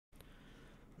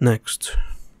Next.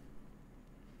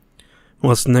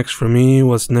 What's next for me?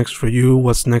 What's next for you?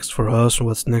 What's next for us?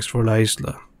 What's next for La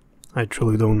Isla? I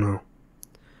truly don't know.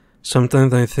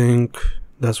 Sometimes I think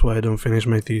that's why I don't finish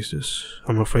my thesis.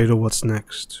 I'm afraid of what's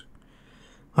next.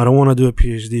 I don't want to do a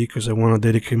PhD because I want to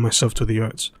dedicate myself to the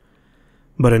arts.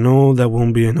 But I know that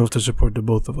won't be enough to support the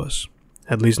both of us.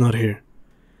 At least not here.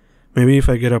 Maybe if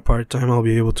I get a part-time I'll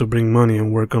be able to bring money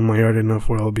and work on my art enough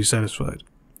where I'll be satisfied.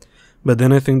 But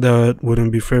then I think that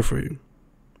wouldn't be fair for you.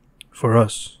 For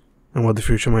us. And what the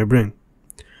future might bring.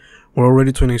 We're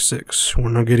already 26. We're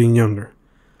not getting younger.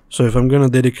 So if I'm gonna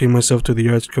dedicate myself to the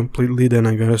arts completely, then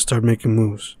I gotta start making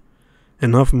moves.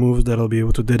 Enough moves that I'll be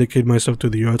able to dedicate myself to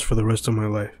the arts for the rest of my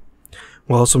life.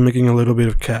 While also making a little bit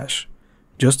of cash.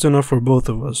 Just enough for both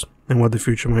of us and what the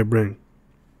future might bring.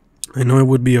 I know it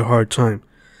would be a hard time,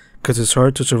 because it's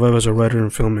hard to survive as a writer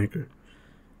and filmmaker.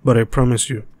 But I promise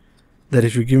you, that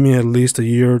if you give me at least a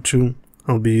year or two,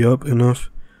 I'll be up enough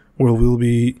where we'll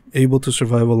be able to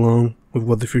survive along with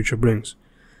what the future brings.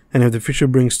 And if the future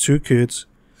brings 2 kids,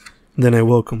 then I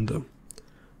welcome them.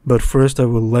 But first I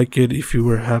would like it if you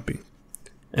were happy,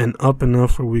 and up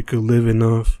enough where we could live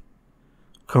enough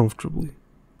comfortably.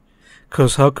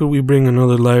 Cause how could we bring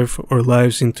another life or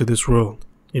lives into this world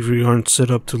if we aren't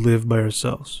set up to live by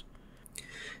ourselves?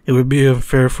 It would be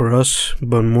unfair for us,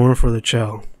 but more for the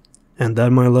child. And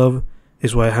that, my love,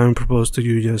 is why I haven't proposed to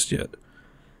you just yet.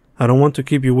 I don't want to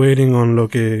keep you waiting on lo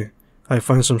que I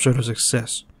find some sort of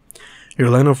success. Your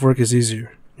line of work is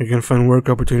easier. You can find work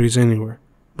opportunities anywhere.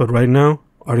 But right now,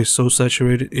 art is so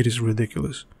saturated it is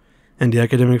ridiculous. And the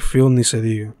academic field ni se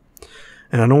diga.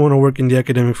 And I don't want to work in the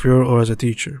academic field or as a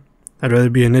teacher. I'd rather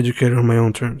be an educator on my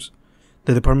own terms.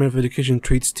 The Department of Education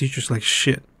treats teachers like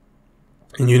shit.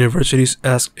 And universities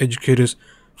ask educators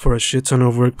for a shit ton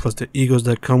of work plus the egos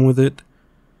that come with it.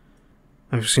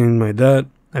 I've seen my dad,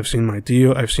 I've seen my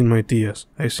tío, I've seen my tías,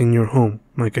 I've seen your home,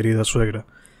 my querida suegra,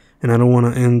 and I don't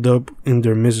want to end up in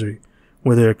their misery,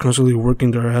 where they're constantly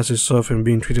working their asses off and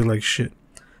being treated like shit.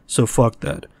 So fuck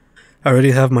that. I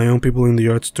already have my own people in the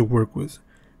arts to work with.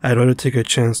 I'd rather take a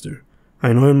chance there.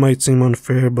 I know it might seem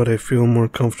unfair, but I feel more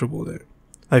comfortable there.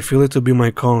 I feel it to be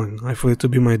my calling, I feel it to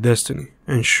be my destiny,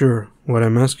 and sure, what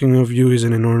I'm asking of you is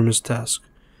an enormous task.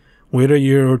 Wait a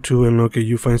year or two and look at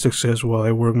you find success while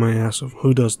I work my ass off.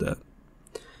 Who does that?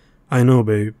 I know,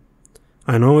 babe.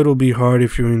 I know it'll be hard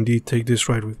if you indeed take this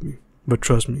ride with me. But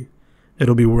trust me,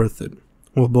 it'll be worth it.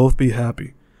 We'll both be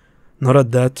happy. Not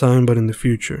at that time, but in the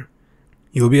future.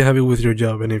 You'll be happy with your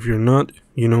job, and if you're not,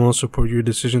 you know I'll support your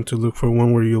decision to look for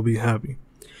one where you'll be happy.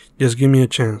 Just give me a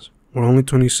chance. We're only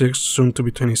 26, soon to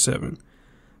be 27.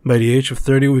 By the age of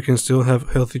 30, we can still have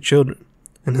healthy children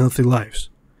and healthy lives.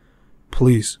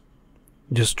 Please.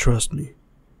 Just trust me.